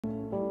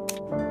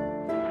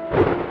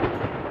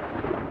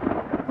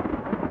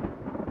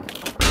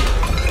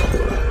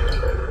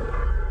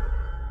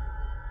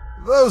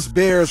Those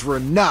bears were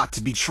not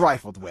to be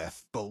trifled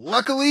with, but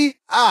luckily,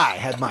 I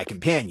had my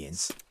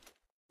companions.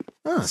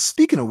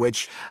 Speaking of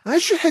which, I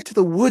should head to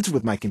the woods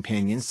with my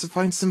companions to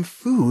find some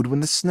food when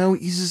the snow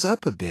eases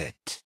up a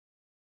bit.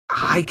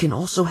 I can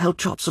also help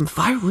chop some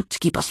firewood to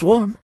keep us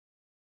warm.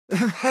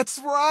 That's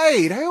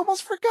right, I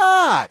almost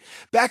forgot.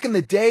 Back in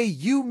the day,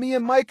 you, me,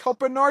 and Mike helped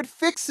Bernard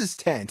fix his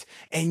tent,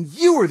 and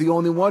you were the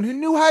only one who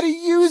knew how to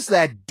use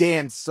that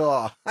damn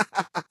saw.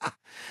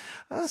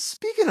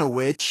 Speaking of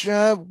which,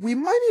 we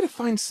might need to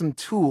find some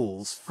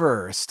tools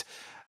first.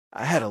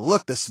 I had a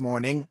look this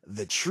morning.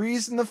 The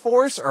trees in the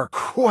forest are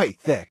quite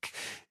thick.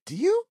 Do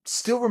you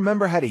still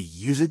remember how to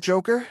use it,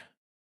 Joker?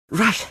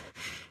 Right.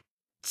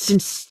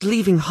 Since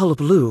leaving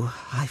Hullabaloo,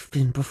 I've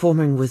been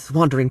performing with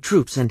wandering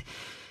troops and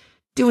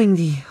doing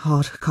the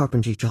odd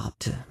carpentry job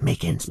to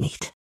make ends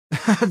meet.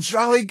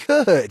 Jolly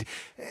good.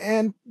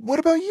 And what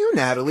about you,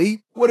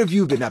 Natalie? What have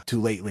you been up to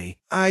lately?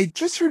 I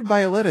just heard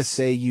Violetta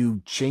say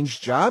you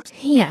changed jobs.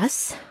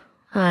 Yes,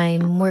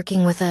 I'm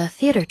working with a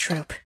theater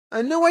troupe.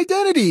 A new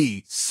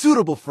identity!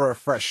 Suitable for a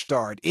fresh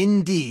start,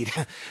 indeed.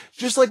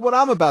 Just like what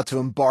I'm about to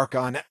embark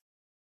on.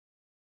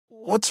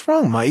 What's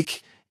wrong,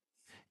 Mike?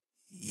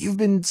 You've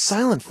been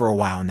silent for a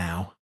while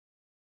now.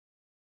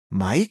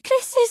 Mike?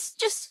 This is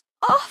just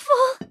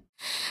awful.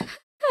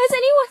 Has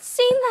anyone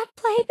seen that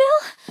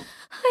playbill?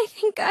 I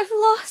think I've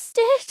lost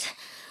it.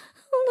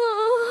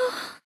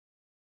 Oh.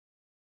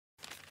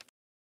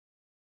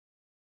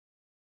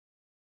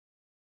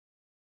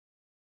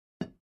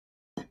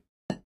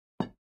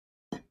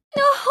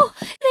 No!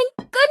 Thank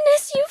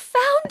goodness you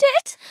found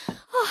it!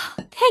 Oh,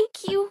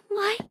 thank you,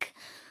 Mike.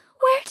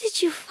 Where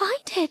did you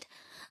find it?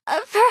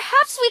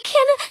 Perhaps we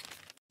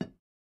can...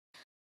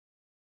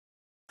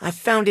 I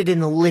found it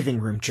in the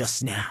living room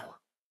just now.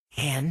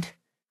 And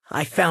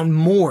I found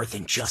more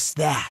than just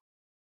that.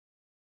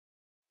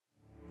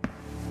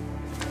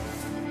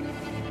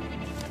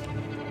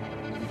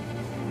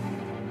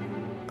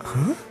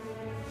 Huh?